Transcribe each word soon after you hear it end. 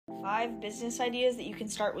5 business ideas that you can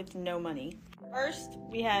start with no money. First,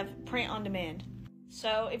 we have print on demand.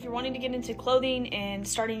 So if you're wanting to get into clothing and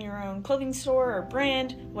starting your own clothing store or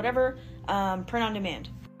brand, whatever, print on demand.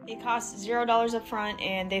 It costs $0 up front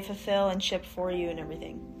and they fulfill and ship for you and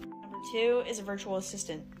everything. Number 2 is a virtual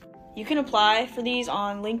assistant. You can apply for these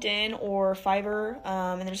on LinkedIn or Fiverr,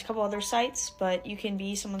 and there's a couple other sites, but you can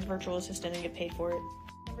be someone's virtual assistant and get paid for it.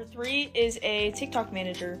 Number 3 is a TikTok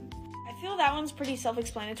manager. I feel that one's pretty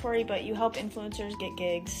self-explanatory, but you help influencers get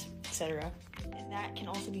gigs, etc. And that can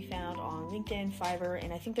also be found on LinkedIn, Fiverr,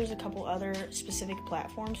 and I think there's a couple other specific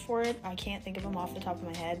platforms for it. I can't think of them off the top of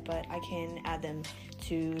my head, but I can add them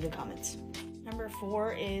to the comments. Number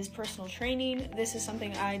 4 is personal training. This is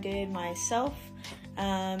something I did myself.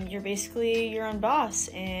 You're basically your own boss,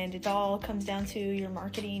 and it all comes down to your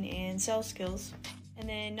marketing and sales skills. And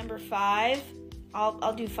then number 5,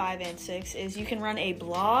 I'll do 5 and 6, is you can run a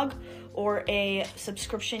blog or a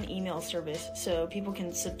subscription email service. So people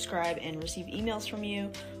can subscribe and receive emails from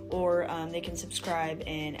you, or they can subscribe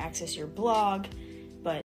and access your blog.